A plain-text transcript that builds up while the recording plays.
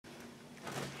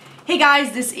Hey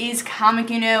guys, this is Comic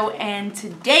and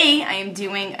today I am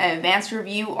doing an advanced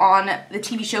review on the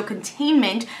TV show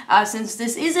Containment. Since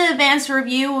this is an advanced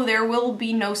review, there will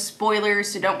be no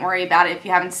spoilers, so don't worry about it if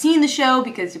you haven't seen the show,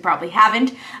 because you probably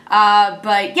haven't.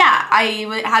 But yeah,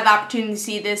 I had the opportunity to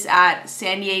see this at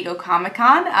San Diego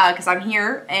Comic-Con, because I'm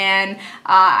here, and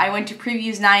I went to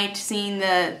previews night, seeing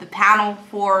the panel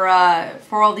for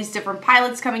all these different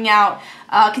pilots coming out.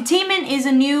 Containment is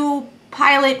a new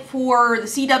pilot for the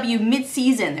CW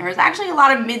mid-season. There was actually a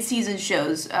lot of mid-season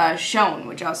shows shown,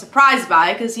 which I was surprised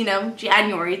by because, you know,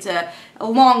 January, it's a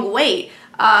long wait.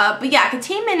 But yeah,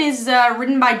 Containment is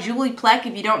written by Julie Plec.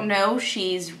 If you don't know,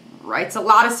 she writes a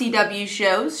lot of CW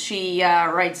shows. She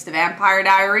writes The Vampire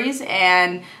Diaries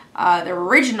and the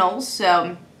originals,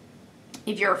 so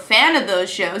if you're a fan of those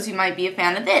shows, you might be a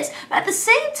fan of this. But at the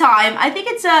same time, I think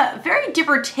it's a very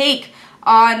different take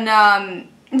on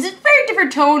it's a very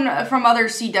different tone from other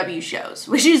CW shows,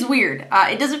 which is weird.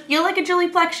 It doesn't feel like a Julie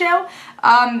Plec show,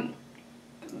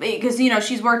 because, you know,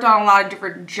 she's worked on a lot of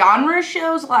different genre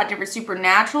shows, a lot of different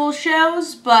supernatural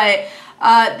shows, but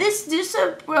this just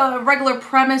a regular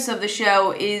premise of the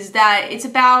show is that it's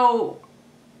about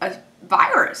a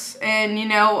virus, and, you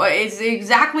know, it's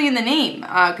exactly in the name,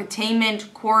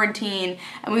 containment, quarantine,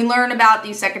 and we learn about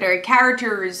these secondary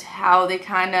characters, how they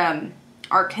kind of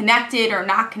are connected or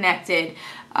not connected,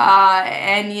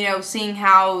 and, you know, seeing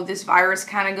how this virus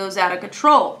kind of goes out of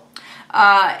control.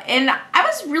 And I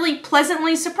was really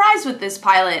pleasantly surprised with this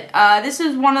pilot. This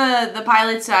is one of the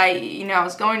pilots I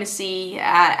was going to see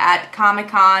at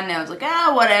Comic-Con, and I was like,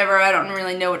 oh, whatever, I don't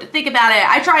really know what to think about it.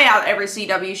 I try out every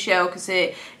CW show because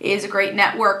it is a great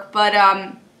network, but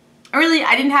I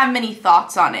didn't have many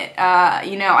thoughts on it.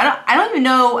 You know, I don't even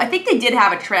know, I think they did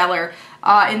have a trailer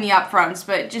in the upfronts,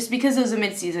 but just because it was a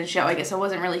mid-season show, I guess I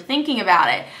wasn't really thinking about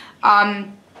it. But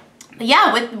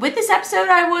yeah, with this episode,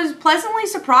 I was pleasantly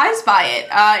surprised by it.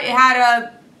 It had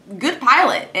a good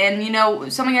pilot, and, you know,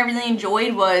 something I really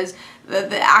enjoyed was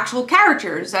the actual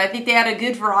characters. I think they had a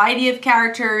good variety of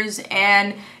characters,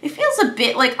 and it feels a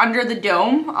bit like Under the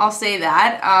Dome, I'll say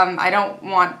that. I don't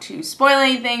want to spoil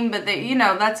anything, but you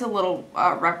know, that's a little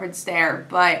reference there,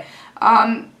 but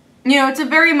you know, it's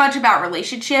very much about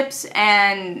relationships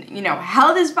and, you know,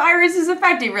 how this virus is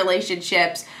affecting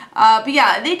relationships. But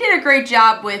yeah, they did a great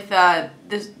job with the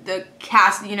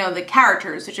cast, you know, the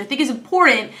characters, which I think is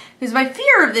important, because my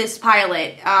fear of this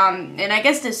pilot, and I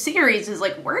guess the series, is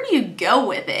like, where do you go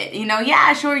with it? You know,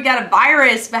 yeah, sure, you got a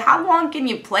virus, but how long can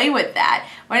you play with that?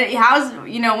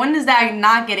 When does that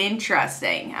not get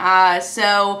interesting?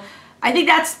 So I think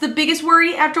that's the biggest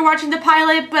worry after watching the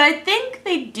pilot, but I think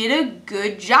they did a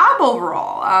good job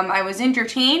overall. I was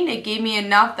entertained. It gave me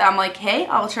enough that I'm like, hey,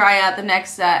 I'll try out the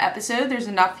next episode. There's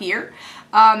enough here.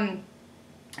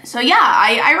 So yeah,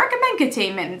 I recommend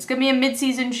Containment. It's going to be a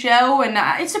mid-season show, and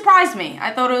it surprised me.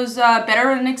 I thought it was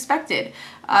better than expected.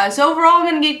 So overall, I'm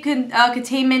going to give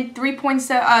Containment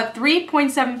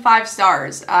 3.75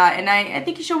 stars, and I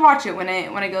think you should watch it when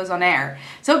it goes on air.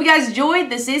 So hope you guys enjoyed.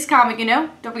 This is Comic Don't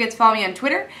forget to follow me on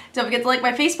Twitter. Don't forget to like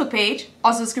my Facebook page.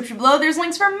 Also, in the description below, there's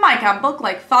links for my comic book,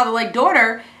 like Father Like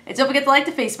Daughter, and don't forget to like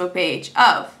the Facebook page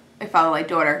of A Father Like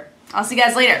Daughter. I'll see you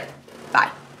guys later. Bye.